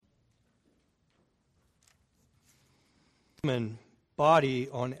Human body,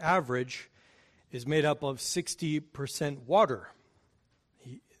 on average, is made up of 60% water.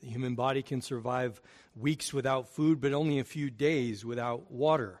 The human body can survive weeks without food, but only a few days without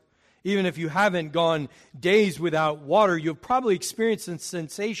water. Even if you haven't gone days without water, you've probably experienced the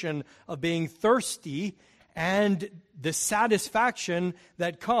sensation of being thirsty and the satisfaction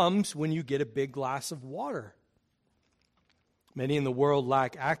that comes when you get a big glass of water. Many in the world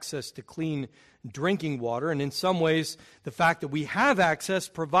lack access to clean drinking water, and in some ways, the fact that we have access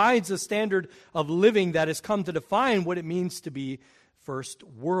provides a standard of living that has come to define what it means to be first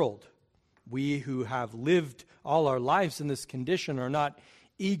world. We who have lived all our lives in this condition are not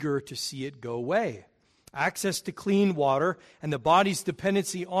eager to see it go away. Access to clean water and the body's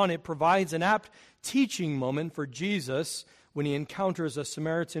dependency on it provides an apt teaching moment for Jesus when he encounters a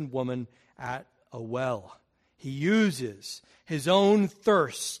Samaritan woman at a well. He uses his own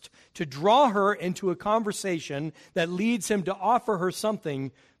thirst to draw her into a conversation that leads him to offer her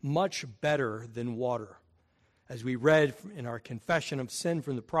something much better than water. As we read in our confession of sin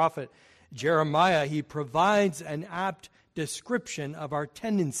from the prophet Jeremiah, he provides an apt description of our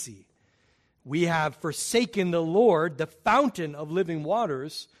tendency. We have forsaken the Lord, the fountain of living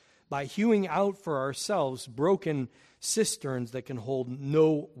waters, by hewing out for ourselves broken cisterns that can hold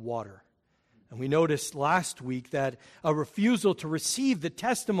no water. And we noticed last week that a refusal to receive the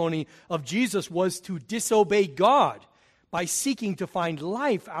testimony of Jesus was to disobey God by seeking to find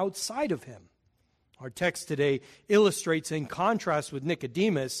life outside of him. Our text today illustrates, in contrast with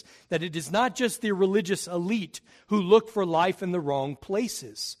Nicodemus, that it is not just the religious elite who look for life in the wrong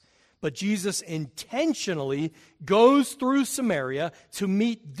places, but Jesus intentionally goes through Samaria to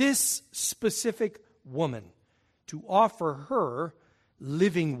meet this specific woman, to offer her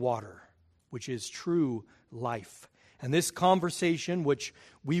living water, which is true life. And this conversation, which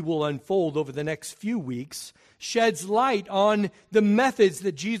we will unfold over the next few weeks, sheds light on the methods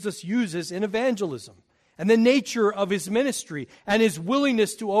that Jesus uses in evangelism and the nature of his ministry and his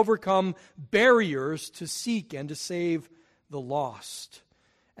willingness to overcome barriers to seek and to save the lost.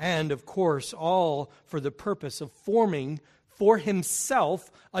 And, of course, all for the purpose of forming for himself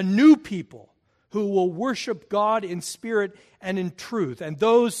a new people who will worship God in spirit and in truth. And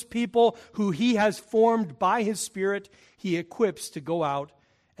those people who he has formed by his Spirit, he equips to go out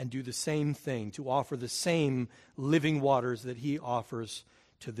and do the same thing, to offer the same living waters that he offers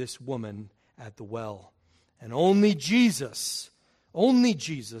to this woman at the well. And only Jesus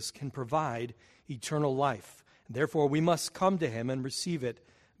can provide eternal life. And therefore, we must come to him and receive it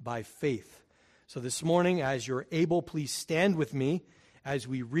by faith. So this morning, as you're able, please stand with me as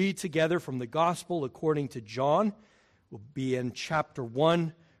we read together from the Gospel according to John. We'll be in chapter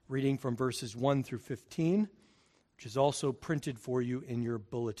 1, reading from verses 1 through 15, which is also printed for you in your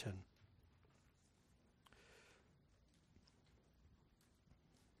bulletin.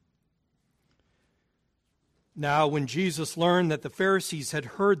 Now, when Jesus learned that the Pharisees had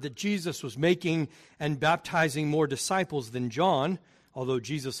heard that Jesus was making and baptizing more disciples than John, although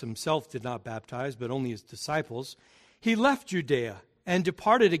Jesus himself did not baptize, but only his disciples, he left Judea and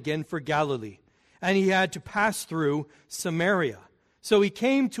departed again for Galilee, and he had to pass through Samaria. So he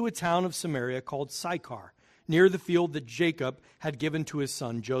came to a town of Samaria called Sychar, near the field that Jacob had given to his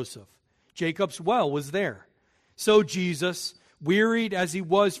son Joseph. Jacob's well was there. So Jesus, wearied as he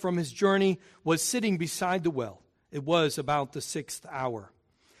was from his journey, was sitting beside the well. It was about the 6th hour.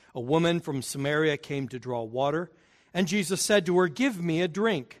 A woman from Samaria came to draw water, and Jesus said to her, "Give me a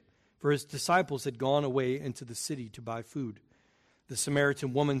drink," for his disciples had gone away into the city to buy food. The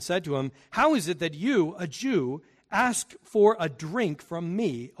Samaritan woman said to him, "How is it that you, a Jew, ask for a drink from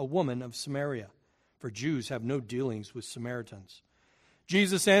me, a woman of Samaria? For Jews have no dealings with Samaritans."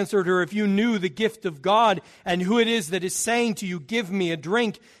 Jesus answered her, "If you knew the gift of God and who it is that is saying to you, 'Give me a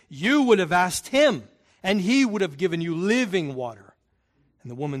drink,' you would have asked him, and he would have given you living water." And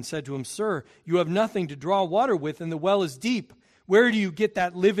the woman said to him, "Sir, you have nothing to draw water with, and the well is deep. Where do you get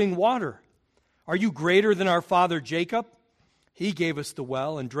that living water? Are you greater than our father Jacob? He gave us the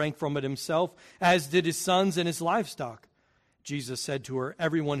well and drank from it himself, as did his sons and his livestock." Jesus said to her,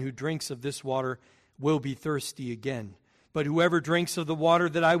 "Everyone who drinks of this water will be thirsty again. But whoever drinks of the water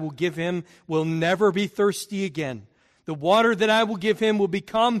that I will give him will never be thirsty again. The water that I will give him will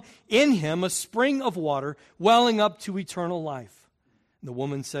become in him a spring of water welling up to eternal life." And the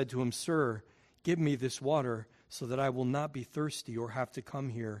woman said to him, "Sir, give me this water so that I will not be thirsty or have to come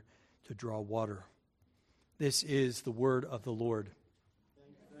here to draw water." This is the word of the Lord.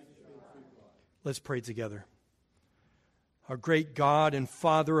 Let's pray together. Our great God and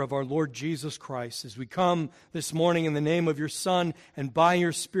Father of our Lord Jesus Christ, as we come this morning in the name of your Son and by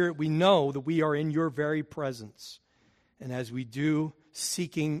your Spirit, we know that we are in your very presence. And as we do,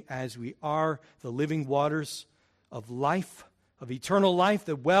 seeking as we are the living waters of life, of eternal life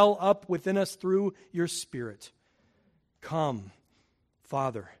that well up within us through your Spirit. Come,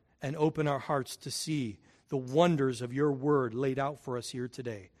 Father, and open our hearts to see the wonders of your word laid out for us here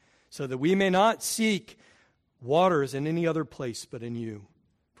today, so that we may not seek waters in any other place but in you.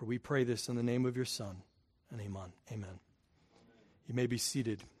 For we pray this in the name of your Son, and amen. Amen. You may be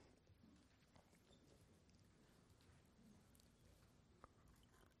seated.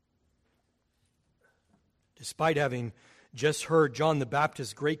 Despite having just heard John the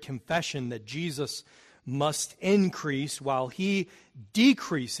Baptist's great confession that Jesus must increase while he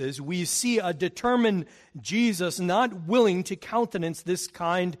decreases, we see a determined Jesus not willing to countenance this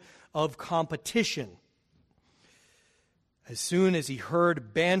kind of competition. As soon as he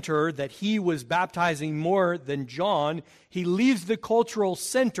heard banter that he was baptizing more than John, he leaves the cultural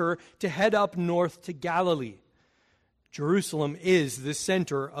center to head up north to Galilee. Jerusalem is the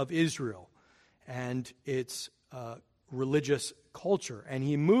center of Israel and its religious culture. And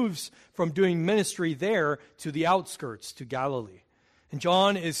he moves from doing ministry there to the outskirts, to Galilee. And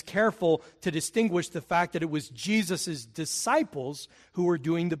John is careful to distinguish the fact that it was Jesus' disciples who were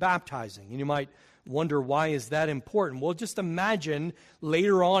doing the baptizing. And you might wonder, why is that important? Well, just imagine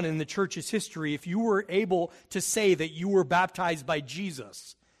later on in the church's history, if you were able to say that you were baptized by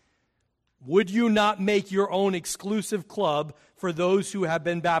Jesus, would you not make your own exclusive club for those who have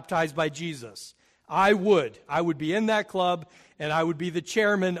been baptized by Jesus? I would. I would be in that club, and I would be the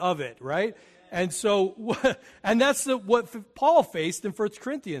chairman of it, right? And so, and that's what Paul faced in 1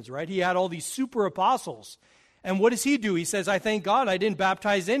 Corinthians, right? He had all these super apostles. And what does he do? He says, I thank God I didn't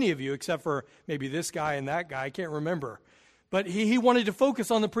baptize any of you, except for maybe this guy and that guy. I can't remember. But he wanted to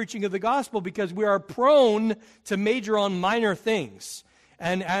focus on the preaching of the gospel because we are prone to major on minor things.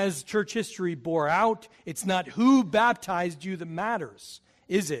 And as church history bore out, it's not who baptized you that matters,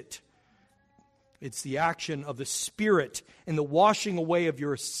 is it? It's the action of the Spirit and the washing away of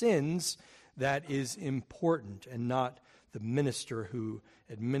your sins that is important, and not the minister who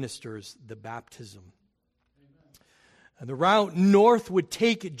administers the baptism. And the route north would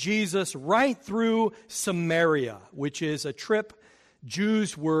take Jesus right through Samaria, which is a trip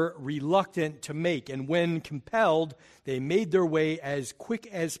Jews were reluctant to make. And when compelled, they made their way as quick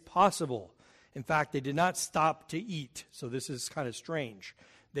as possible. In fact, they did not stop to eat. So this is kind of strange.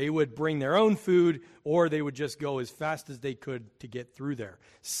 They would bring their own food, or they would just go as fast as they could to get through there.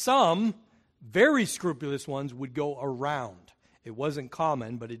 Some very scrupulous ones would go around. It wasn't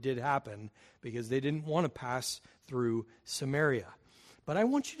common, but it did happen because they didn't want to pass through Samaria. But I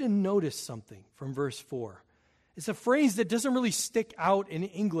want you to notice something from verse 4. It's a phrase that doesn't really stick out in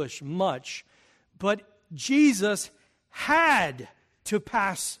English much, but Jesus had to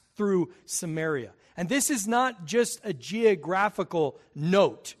pass through Samaria. And this is not just a geographical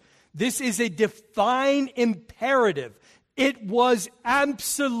note. This is a divine imperative. It was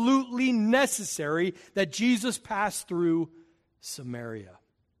absolutely necessary that Jesus pass through Samaria.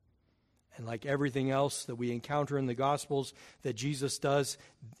 And like everything else that we encounter in the Gospels that Jesus does,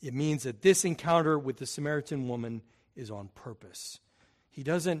 it means that this encounter with the Samaritan woman is on purpose. He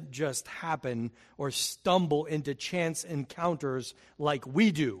doesn't just happen or stumble into chance encounters like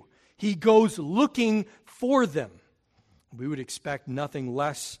we do. He goes looking for them. We would expect nothing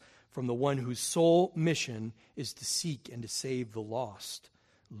less from the one whose sole mission is to seek and to save the lost.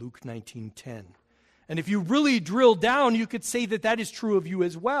 Luke 19:10. And if you really drill down, you could say that that is true of you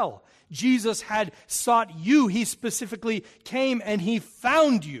as well. Jesus had sought you. He specifically came and he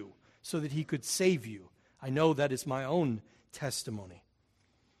found you so that he could save you. I know that is my own testimony.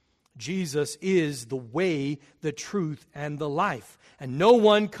 Jesus is the way, the truth, and the life. And no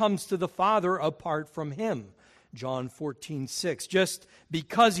one comes to the Father apart from him. John 14:6. Just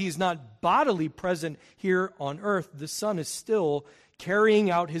because he's not bodily present here on earth, the Son is still carrying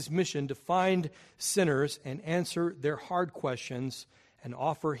out his mission to find sinners and answer their hard questions and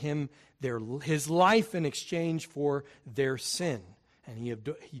offer him his life in exchange for their sin. And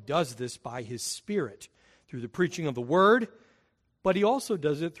he does this by his Spirit through the preaching of the Word, but he also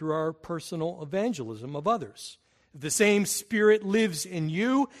does it through our personal evangelism of others. If the same Spirit lives in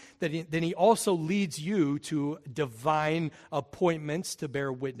you, then he also leads you to divine appointments to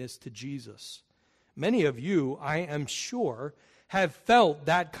bear witness to Jesus. Many of you, I am sure, have felt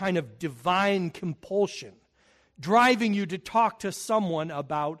that kind of divine compulsion, driving you to talk to someone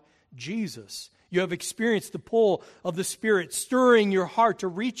about Jesus. You have experienced the pull of the Spirit stirring your heart to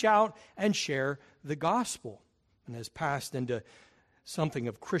reach out and share the gospel, and has passed into something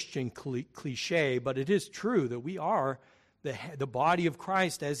of Christian cliche, but it is true that we are the body of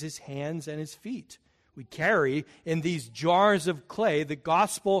Christ as his hands and his feet. We carry in these jars of clay the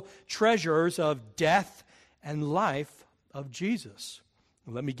gospel treasures of death and life of Jesus.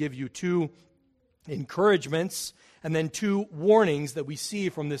 Let me give you two encouragements and then two warnings that we see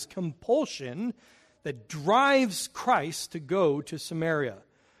from this compulsion that drives Christ to go to Samaria.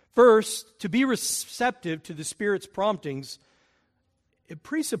 First, to be receptive to the Spirit's promptings, it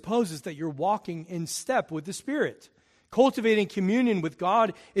presupposes that you're walking in step with the Spirit. Cultivating communion with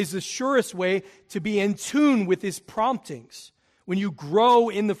God is the surest way to be in tune with His promptings. When you grow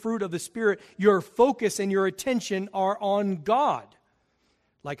in the fruit of the Spirit, your focus and your attention are on God.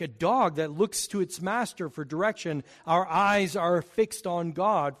 Like a dog that looks to its master for direction, our eyes are fixed on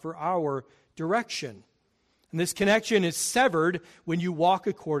God for our direction. And this connection is severed when you walk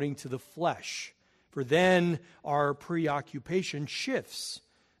according to the flesh. For then our preoccupation shifts,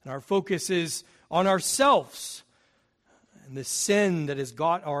 and our focus is on ourselves and the sin that has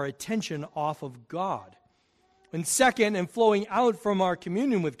got our attention off of God. And second, and flowing out from our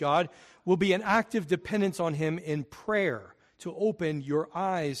communion with God, will be an active dependence on Him in prayer to open your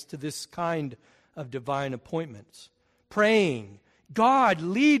eyes to this kind of divine appointments. Praying, God,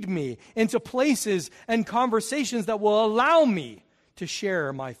 lead me into places and conversations that will allow me to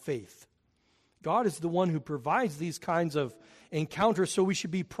share my faith. God is the one who provides these kinds of encounters, so we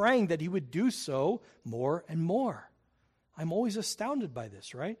should be praying that He would do so more and more. I'm always astounded by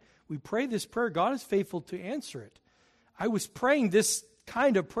this, right? We pray this prayer, God is faithful to answer it. I was praying this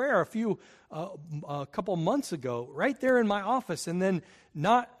kind of prayer a couple months ago, right there in my office, and then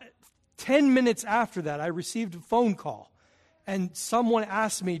not 10 minutes after that, I received a phone call, and someone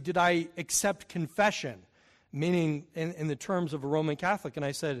asked me, did I accept confession? Meaning in the terms of a Roman Catholic. And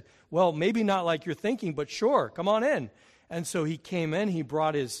I said, well, maybe not like you're thinking, but sure, come on in. And so he came in, he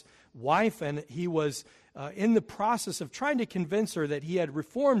brought his wife, and he was in the process of trying to convince her that he had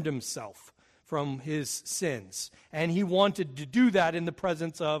reformed himself from his sins. And he wanted to do that in the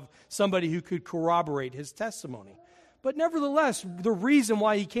presence of somebody who could corroborate his testimony. But nevertheless, the reason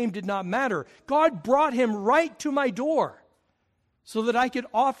why he came did not matter. God brought him right to my door so that I could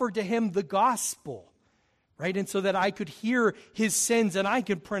offer to him the gospel. Right? And so that I could hear his sins and I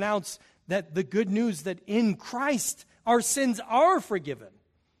could pronounce that the good news that in Christ our sins are forgiven.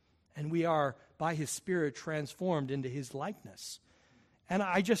 And we are, by His Spirit, transformed into His likeness. And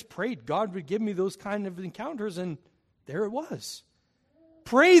I just prayed God would give me those kind of encounters, and there it was.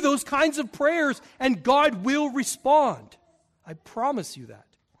 Pray those kinds of prayers and God will respond. I promise you that.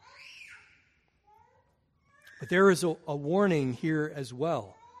 But there is a warning here as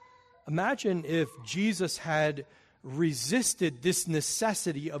well. Imagine if Jesus had resisted this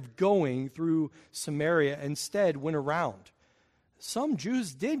necessity of going through Samaria, instead went around. Some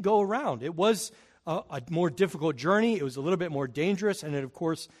Jews did go around. It was a more difficult journey. It was a little bit more dangerous, and it, of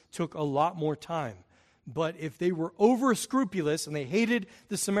course, took a lot more time. But if they were over-scrupulous and they hated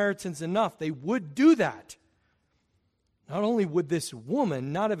the Samaritans enough, they would do that. Not only would this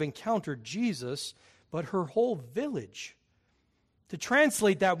woman not have encountered Jesus, but her whole village. To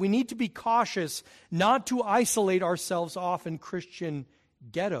translate that, we need to be cautious not to isolate ourselves off in Christian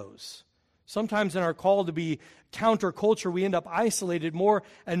ghettos. Sometimes in our call to be counterculture, we end up isolated more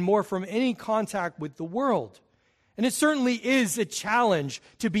and more from any contact with the world. And it certainly is a challenge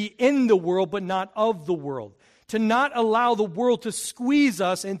to be in the world but not of the world. To not allow the world to squeeze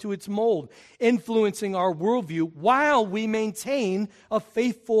us into its mold, influencing our worldview while we maintain a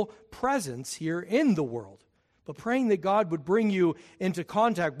faithful presence here in the world. But praying that God would bring you into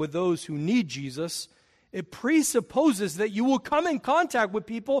contact with those who need Jesus, it presupposes that you will come in contact with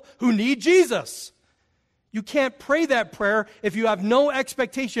people who need Jesus. You can't pray that prayer if you have no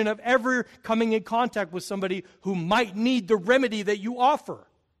expectation of ever coming in contact with somebody who might need the remedy that you offer.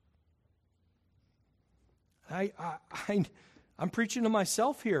 I'm preaching to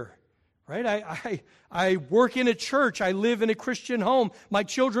myself here, right? I work in a church. I live in a Christian home. My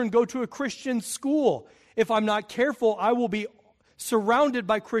children go to a Christian school. If I'm not careful, I will be surrounded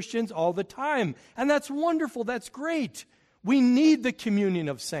by Christians all the time. And that's wonderful. That's great. We need the communion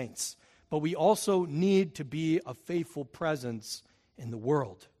of saints, but we also need to be a faithful presence in the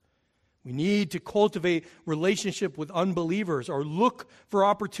world. We need to cultivate relationship with unbelievers or look for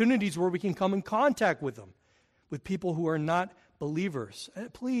opportunities where we can come in contact with them, with people who are not believers.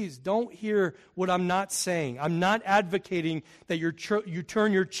 Please don't hear what I'm not saying. I'm not advocating that you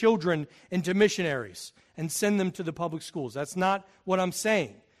turn your children into missionaries and send them to the public schools. That's not what I'm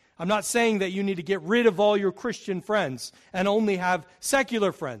saying. I'm not saying that you need to get rid of all your Christian friends and only have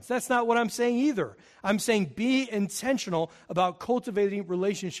secular friends. That's not what I'm saying either. I'm saying be intentional about cultivating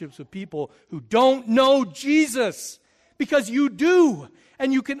relationships with people who don't know Jesus, because you do,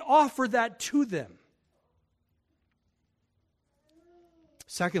 and you can offer that to them.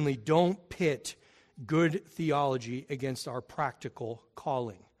 Secondly, don't pit good theology against our practical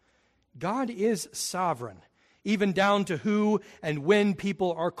calling. God is sovereign, even down to who and when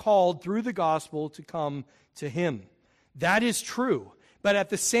people are called through the gospel to come to Him. That is true. But at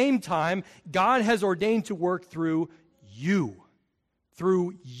the same time, God has ordained to work through you,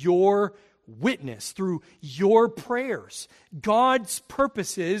 through your witness, through your prayers. God's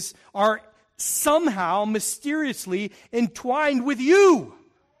purposes are somehow mysteriously entwined with you.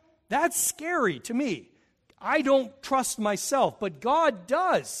 That's scary to me. I don't trust myself, but God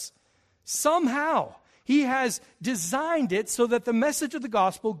does. Somehow, He has designed it so that the message of the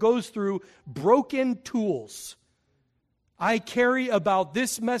gospel goes through broken tools. I carry about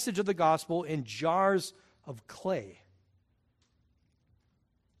this message of the gospel in jars of clay.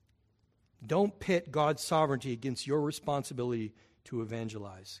 Don't pit God's sovereignty against your responsibility to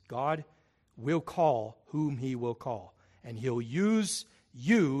evangelize. God will call whom He will call, and He'll use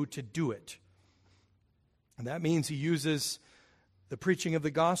you to do it. And that means He uses the preaching of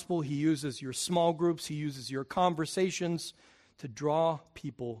the gospel, He uses your small groups, He uses your conversations to draw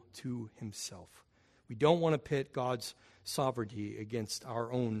people to Himself. We don't want to pit God's sovereignty against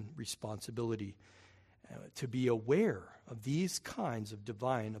our own responsibility to be aware of these kinds of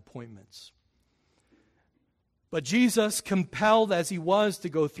divine appointments. But Jesus, compelled as He was to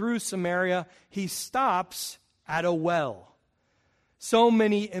go through Samaria, He stops at a well. So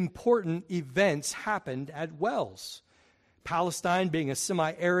many important events happened at wells. Palestine being a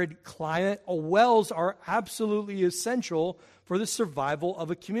semi-arid climate, wells are absolutely essential for the survival of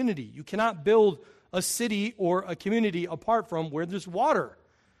a community. You cannot build a city or a community apart from where there's water.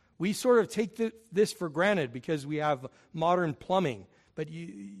 We sort of take this for granted because we have modern plumbing, but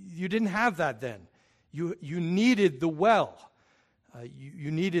you didn't have that then. You needed the well.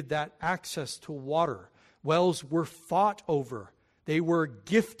 You needed that access to water. Wells were fought over. They were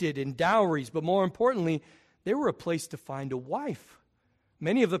gifted in dowries, but more importantly, they were a place to find a wife.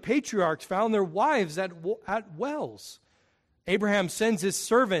 Many of the patriarchs found their wives at wells. Abraham sends his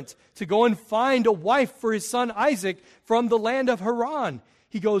servant to go and find a wife for his son Isaac from the land of Haran.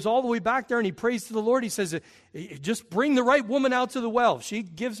 He goes all the way back there and he prays to the Lord. He says, just bring the right woman out to the well. If she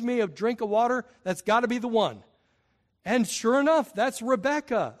gives me a drink of water, that's got to be the one. And sure enough, that's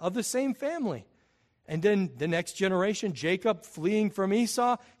Rebekah of the same family. And then the next generation, Jacob fleeing from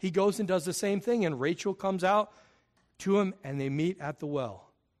Esau, he goes and does the same thing. And Rachel comes out to him and they meet at the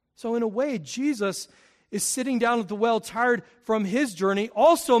well. So in a way, Jesus is sitting down at the well, tired from his journey,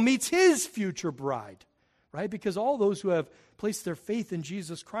 also meets his future bride, right? Because all those who have placed their faith in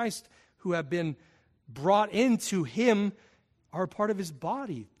Jesus Christ, who have been brought into Him, are part of His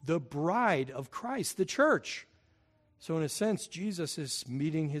body, the bride of Christ, the church. So in a sense, Jesus is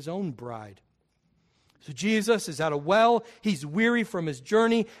meeting His own bride. So Jesus is at a well, he's weary from his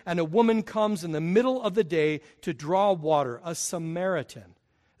journey, and a woman comes in the middle of the day to draw water, a Samaritan.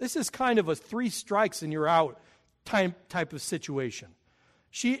 This is kind of a 3 strikes and you're out type of situation.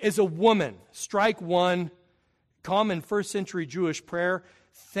 She is a woman. Strike 1, common first century Jewish prayer,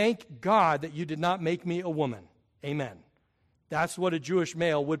 thank God that you did not make me a woman. Amen. That's what a Jewish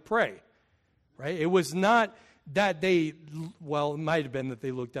male would pray, right? It was not that it might have been that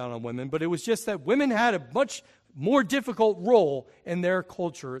they looked down on women, but it was just that women had a much more difficult role in their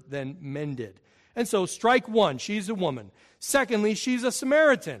culture than men did. And so strike 1, she's a woman. Secondly, she's a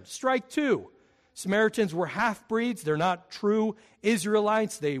Samaritan. Strike 2. Samaritans were half-breeds. They're not true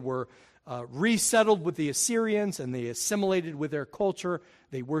Israelites. They were resettled with the Assyrians, and they assimilated with their culture.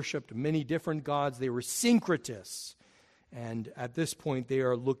 They worshipped many different gods. They were syncretists. And at this point, they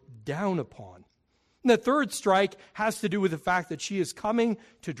are looked down upon. And the third strike has to do with the fact that she is coming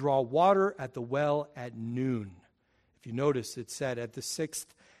to draw water at the well at noon. If you notice, it said at the 6th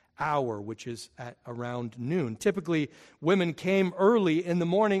hour, which is at around noon. Typically, women came early in the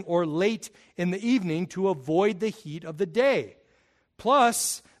morning or late in the evening to avoid the heat of the day.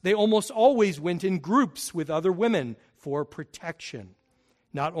 Plus, they almost always went in groups with other women for protection.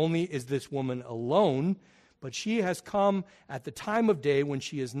 Not only is this woman alone, but she has come at the time of day when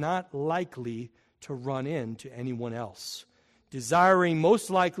she is not likely to run into anyone else, desiring most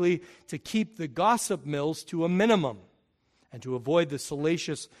likely to keep the gossip mills to a minimum and to avoid the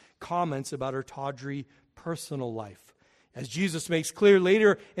salacious comments about her tawdry personal life. As Jesus makes clear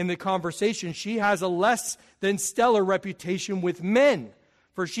later in the conversation, she has a less than stellar reputation with men,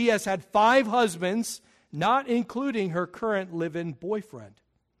 for she has had 5 husbands, not including her current live-in boyfriend.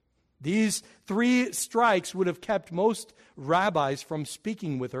 These 3 strikes would have kept most rabbis from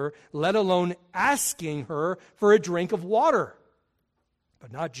speaking with her, let alone asking her for a drink of water.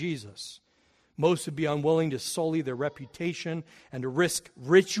 But not Jesus. Most would be unwilling to sully their reputation and to risk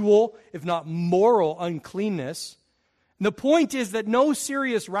ritual, if not moral, uncleanness. And the point is that no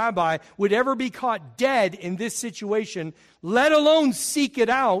serious rabbi would ever be caught dead in this situation, let alone seek it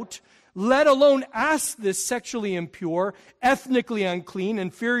out, let alone ask this sexually impure, ethnically unclean,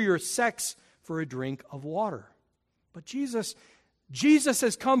 inferior sex for a drink of water. But Jesus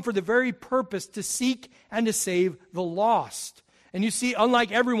has come for the very purpose to seek and to save the lost. And you see,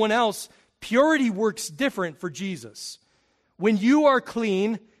 unlike everyone else, purity works different for Jesus. When you are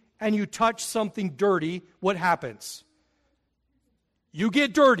clean and you touch something dirty, what happens? You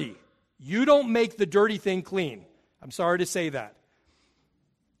get dirty. You don't make the dirty thing clean. I'm sorry to say that.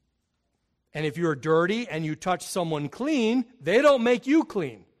 And if you're dirty and you touch someone clean, they don't make you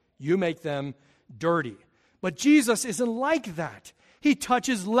clean. You make them dirty. But Jesus isn't like that. He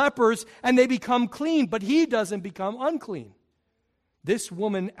touches lepers and they become clean, but he doesn't become unclean. This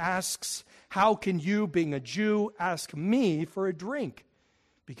woman asks, how can you, being a Jew, ask me for a drink?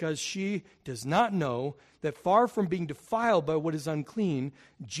 Because she does not know that far from being defiled by what is unclean,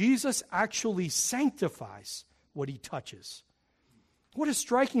 Jesus actually sanctifies what he touches. What a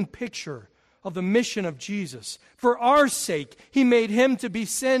striking picture of the mission of Jesus. For our sake, he made him to be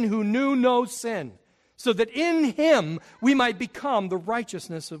sin who knew no sin, so that in him we might become the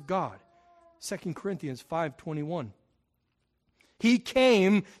righteousness of God. 2 Corinthians 5:21. He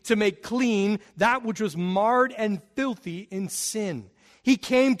came to make clean that which was marred and filthy in sin. He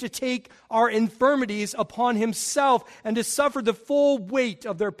came to take our infirmities upon himself and to suffer the full weight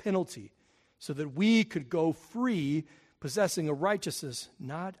of their penalty, so that we could go free, possessing a righteousness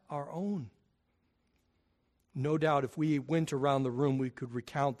not our own. No doubt if we went around the room, we could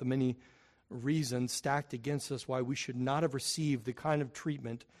recount the many reasons stacked against us why we should not have received the kind of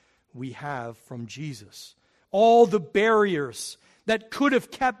treatment we have from Jesus. All the barriers that could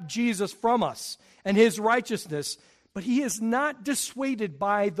have kept Jesus from us and his righteousness, but he is not dissuaded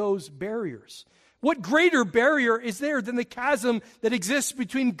by those barriers. What greater barrier is there than the chasm that exists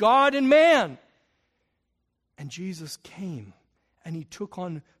between God and man? And Jesus came and he took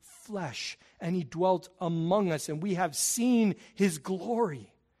on flesh and he dwelt among us, and we have seen his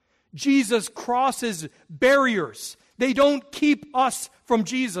glory. Jesus crosses barriers. They don't keep us from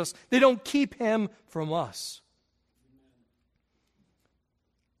Jesus. They don't keep him from us.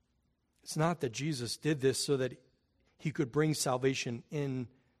 It's not that Jesus did this so that he could bring salvation in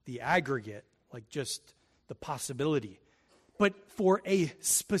the aggregate, like just the possibility, but for a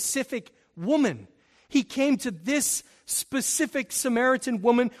specific woman. He came to this specific Samaritan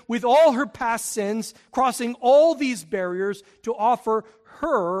woman with all her past sins, crossing all these barriers to offer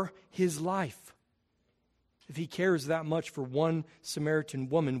her his life. If he cares that much for one Samaritan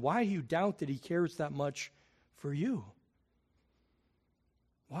woman, why do you doubt that he cares that much for you?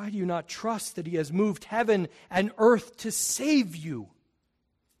 Why do you not trust that he has moved heaven and earth to save you?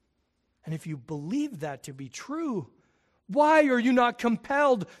 And if you believe that to be true, why are you not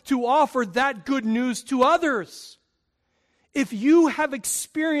compelled to offer that good news to others? If you have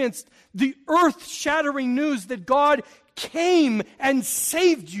experienced the earth-shattering news that God came and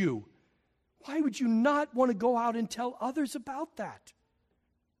saved you, why would you not want to go out and tell others about that?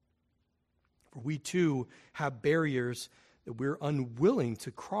 For we too have barriers that we're unwilling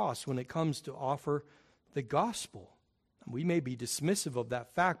to cross when it comes to offer the gospel. We may be dismissive of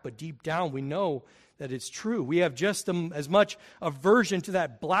that fact, but deep down we know that it's true. We have just as much aversion to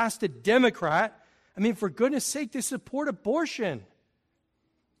that blasted Democrat. I mean, for goodness sake, they support abortion.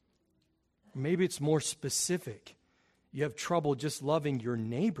 Maybe it's more specific. You have trouble just loving your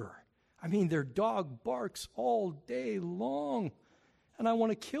neighbor. I mean, their dog barks all day long, and I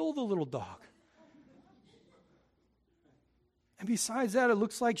want to kill the little dog. And besides that, it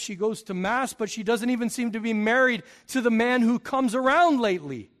looks like she goes to Mass, but she doesn't even seem to be married to the man who comes around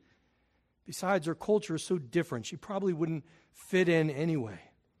lately. Besides, her culture is so different, she probably wouldn't fit in anyway.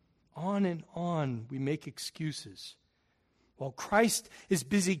 On and on, we make excuses. While Christ is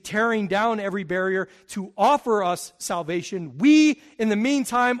busy tearing down every barrier to offer us salvation, we, in the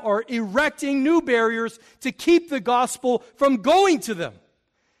meantime, are erecting new barriers to keep the gospel from going to them.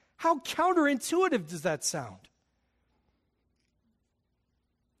 How counterintuitive does that sound?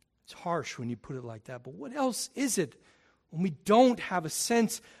 It's harsh when you put it like that, but what else is it when we don't have a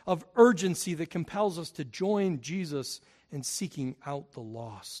sense of urgency that compels us to join Jesus in seeking out the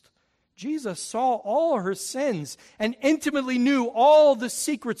lost? Jesus saw all her sins and intimately knew all the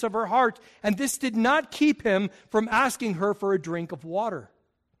secrets of her heart, and this did not keep him from asking her for a drink of water.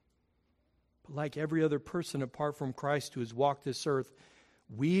 But like every other person apart from Christ who has walked this earth,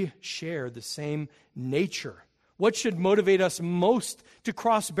 we share the same nature. What should motivate us most to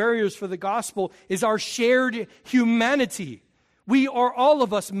cross barriers for the gospel is our shared humanity. We are all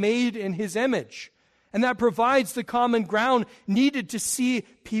of us made in His image, and that provides the common ground needed to see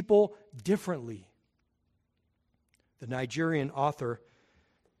people differently. The Nigerian author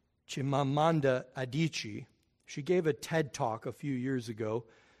Chimamanda Adichie, she gave a TED Talk a few years ago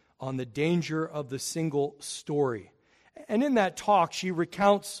on the danger of the single story. And in that talk, she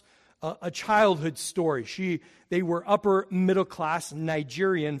recounts a childhood story. They were upper middle class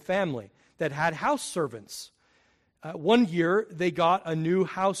Nigerian family that had house servants. One year, they got a new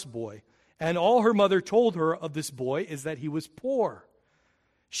houseboy, and all her mother told her of this boy is that he was poor.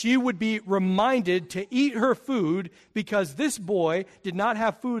 She would be reminded to eat her food because this boy did not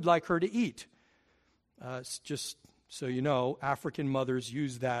have food like her to eat. Just so you know, African mothers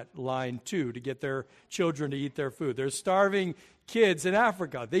use that line too to get their children to eat their food. There's starving kids in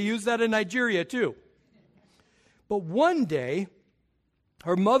Africa. They use that in Nigeria too. But one day,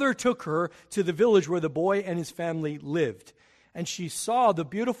 her mother took her to the village where the boy and his family lived. And she saw the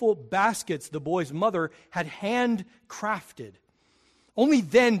beautiful baskets the boy's mother had handcrafted. Only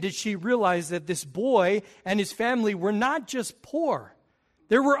then did she realize that this boy and his family were not just poor.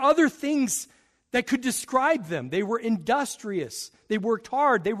 There were other things that could describe them. They were industrious. They worked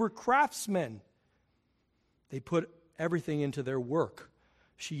hard. They were craftsmen. They put everything into their work.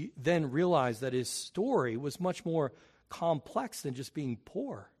 She then realized that his story was much more complex than just being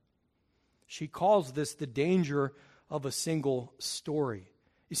poor. She calls this the danger of a single story.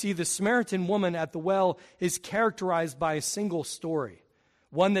 You see, the Samaritan woman at the well is characterized by a single story,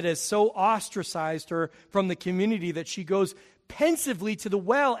 one that has so ostracized her from the community that she goes pensively to the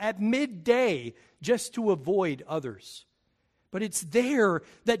well at midday just to avoid others. But it's there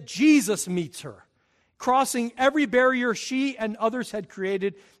that Jesus meets her, crossing every barrier she and others had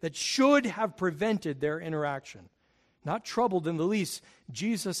created that should have prevented their interaction. Not troubled in the least,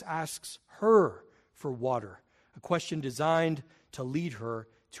 Jesus asks her for water, a question designed to lead her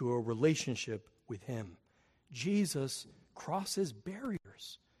to a relationship with Him. Jesus crosses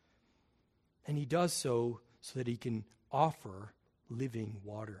barriers, and He does so that He can offer living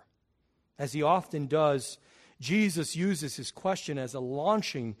water. As He often does, Jesus uses His question as a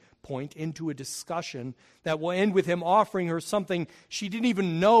launching point into a discussion that will end with Him offering her something she didn't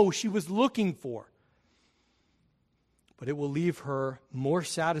even know she was looking for. But it will leave her more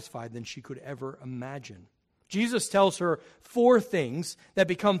satisfied than she could ever imagine. Jesus tells her 4 things that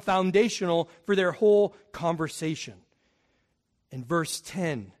become foundational for their whole conversation. In verse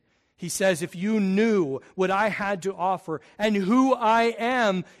 10, He says, if you knew what I had to offer and who I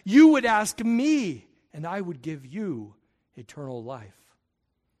am, you would ask me, and I would give you eternal life.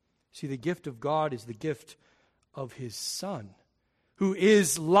 See, the gift of God is the gift of His Son, who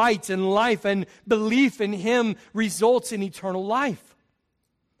is light and life, and belief in Him results in eternal life.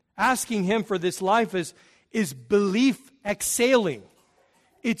 Asking Him for this life is belief exhaling.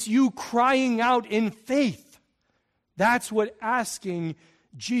 It's you crying out in faith. That's what asking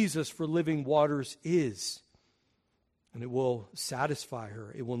Jesus for living waters is. And it will satisfy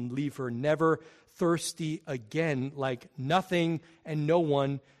her. It will leave her never thirsty again, like nothing and no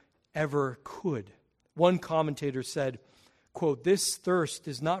one ever could. One commentator said, quote, this thirst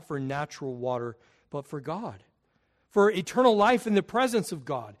is not for natural water, but for God, for eternal life in the presence of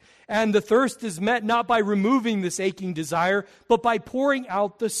God. And the thirst is met not by removing this aching desire, but by pouring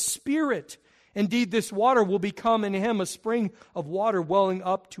out the Spirit. Indeed, this water will become in him a spring of water welling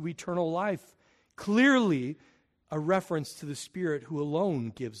up to eternal life. Clearly, a reference to the Spirit who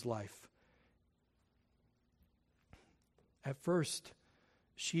alone gives life. At first,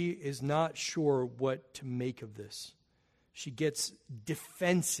 she is not sure what to make of this. She gets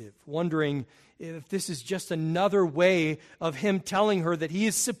defensive, wondering if this is just another way of him telling her that he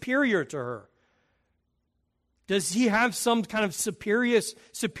is superior to her. Does he have some kind of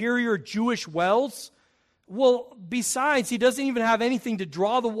superior Jewish wells? Well, besides, he doesn't even have anything to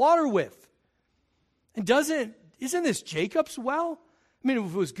draw the water with. And isn't this Jacob's well? I mean,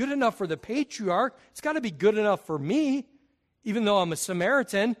 if it was good enough for the patriarch, it's got to be good enough for me. Even though I'm a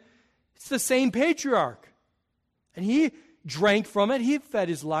Samaritan, it's the same patriarch. And he drank from it. He fed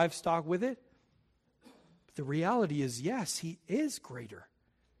his livestock with it. But the reality is, yes, he is greater.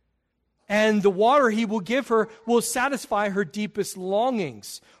 And the water he will give her will satisfy her deepest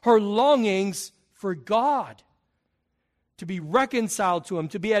longings. Her longings for God. To be reconciled to Him,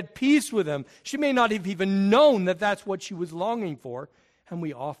 to be at peace with Him. She may not have even known that that's what she was longing for. And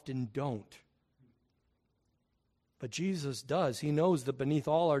we often don't. But Jesus does. He knows that beneath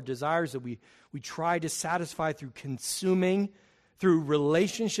all our desires that we try to satisfy through consuming, through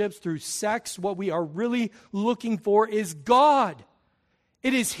relationships, through sex. What we are really looking for is God.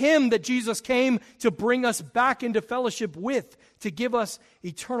 It is Him that Jesus came to bring us back into fellowship with, to give us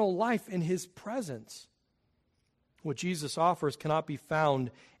eternal life in His presence. What Jesus offers cannot be found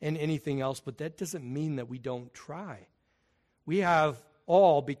in anything else, but that doesn't mean that we don't try. We have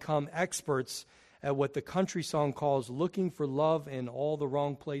all become experts at what the country song calls looking for love in all the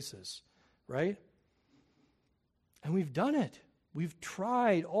wrong places, right? And we've done it. We've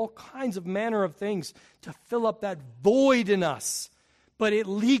tried all kinds of manner of things to fill up that void in us, but it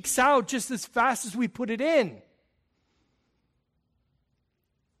leaks out just as fast as we put it in.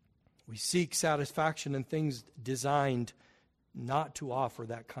 We seek satisfaction in things designed not to offer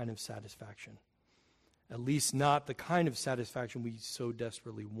that kind of satisfaction. At least not the kind of satisfaction we so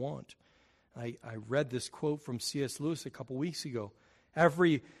desperately want. I read this quote from C.S. Lewis a couple weeks ago.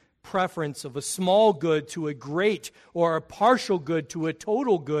 Every preference of a small good to a great or a partial good to a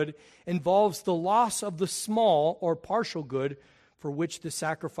total good involves the loss of the small or partial good for which the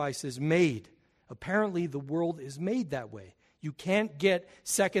sacrifice is made. Apparently, the world is made that way. You can't get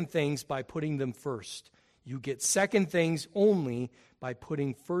second things by putting them first. You get second things only by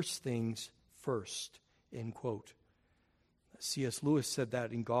putting first things first. End quote. C.S. Lewis said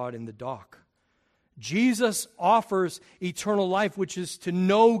that in God in the Dock. Jesus offers eternal life, which is to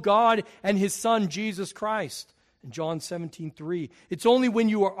know God and His Son, Jesus Christ. In John 17:3, it's only when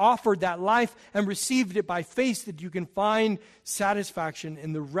you are offered that life and received it by faith that you can find satisfaction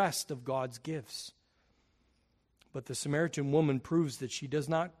in the rest of God's gifts. But the Samaritan woman proves that she does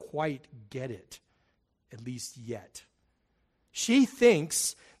not quite get it, at least yet. She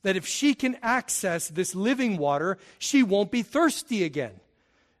thinks that if she can access this living water, she won't be thirsty again.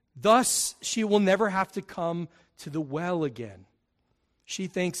 Thus, she will never have to come to the well again. She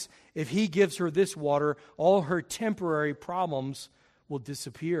thinks if He gives her this water, all her temporary problems will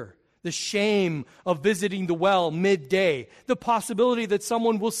disappear. The shame of visiting the well midday, the possibility that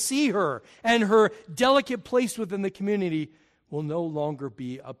someone will see her, and her delicate place within the community will no longer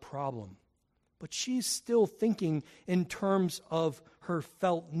be a problem. But she's still thinking in terms of her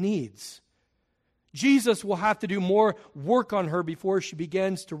felt needs. Jesus will have to do more work on her before she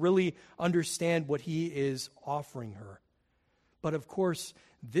begins to really understand what He is offering her. But of course,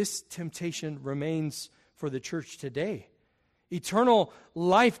 this temptation remains for the church today. Eternal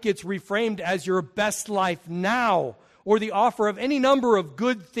life gets reframed as your best life now, or the offer of any number of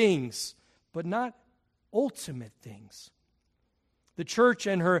good things, but not ultimate things. The church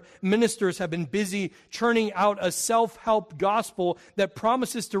and her ministers have been busy churning out a self-help gospel that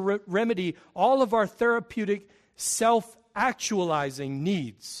promises to remedy all of our therapeutic self-actualizing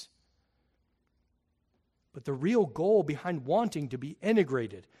needs. But the real goal behind wanting to be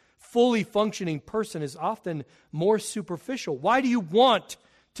integrated, fully functioning person is often more superficial. Why do you want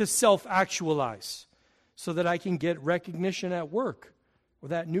to self-actualize? So that I can get recognition at work, or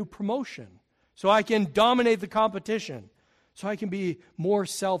that new promotion, so I can dominate the competition, so I can be more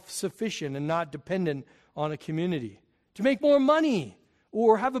self-sufficient and not dependent on a community, to make more money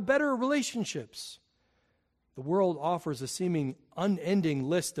or have better relationships. The world offers a seeming unending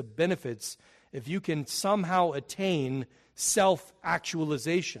list of benefits if you can somehow attain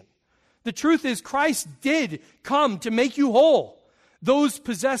self-actualization. The truth is, Christ did come to make you whole. Those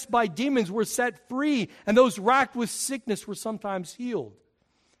possessed by demons were set free, and those racked with sickness were sometimes healed.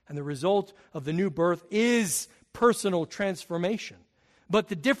 And the result of the new birth is personal transformation. But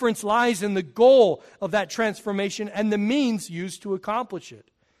the difference lies in the goal of that transformation and the means used to accomplish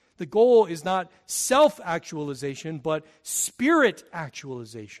it. The goal is not self-actualization, but spirit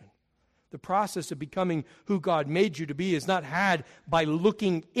actualization. The process of becoming who God made you to be is not had by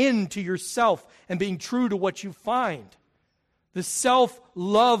looking into yourself and being true to what you find. The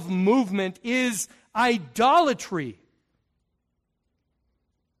self-love movement is idolatry.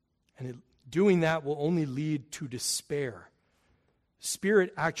 And doing that will only lead to despair.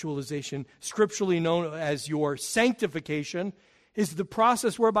 Spirit actualization, scripturally known as your sanctification, is the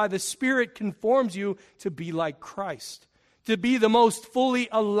process whereby the Spirit conforms you to be like Christ. To be the most fully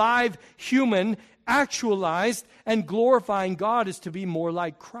alive human, actualized and glorifying God is to be more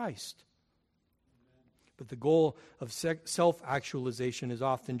like Christ. But the goal of self-actualization is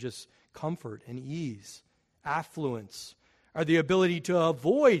often just comfort and ease, affluence, or the ability to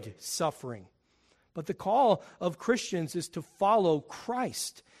avoid suffering. But the call of Christians is to follow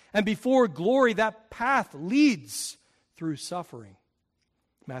Christ. And before glory, that path leads through suffering.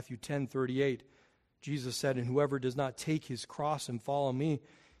 Matthew 10:38, Jesus said, "And whoever does not take his cross and follow me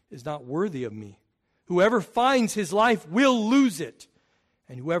is not worthy of me. Whoever finds his life will lose it.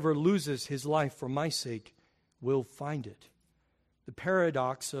 And whoever loses his life for my sake will find it." The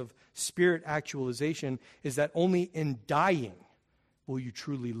paradox of spirit actualization is that only in dying will you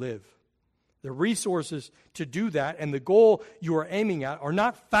truly live. The resources to do that and the goal you are aiming at are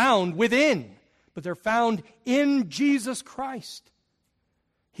not found within, but they're found in Jesus Christ.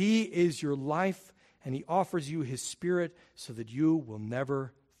 He is your life, and He offers you His Spirit so that you will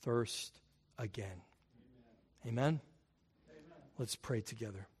never thirst again. Amen? Let's pray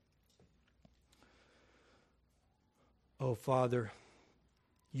together. Oh, Father,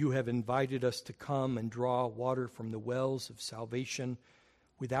 you have invited us to come and draw water from the wells of salvation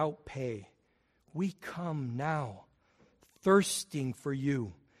without pay. We come now, thirsting for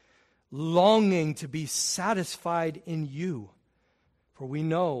you, longing to be satisfied in you. For we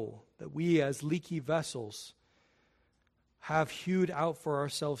know that we as leaky vessels have hewed out for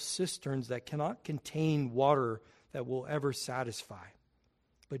ourselves cisterns that cannot contain water that will ever satisfy.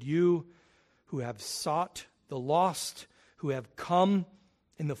 But you who have sought the lost, who have come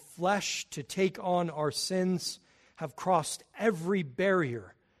in the flesh to take on our sins, have crossed every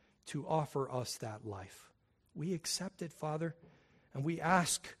barrier to offer us that life. We accept it, Father, and we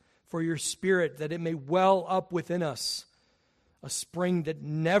ask for your Spirit that it may well up within us, a spring that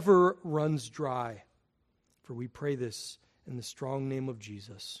never runs dry. For we pray this in the strong name of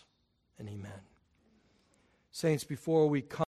Jesus, and amen. Saints, before we come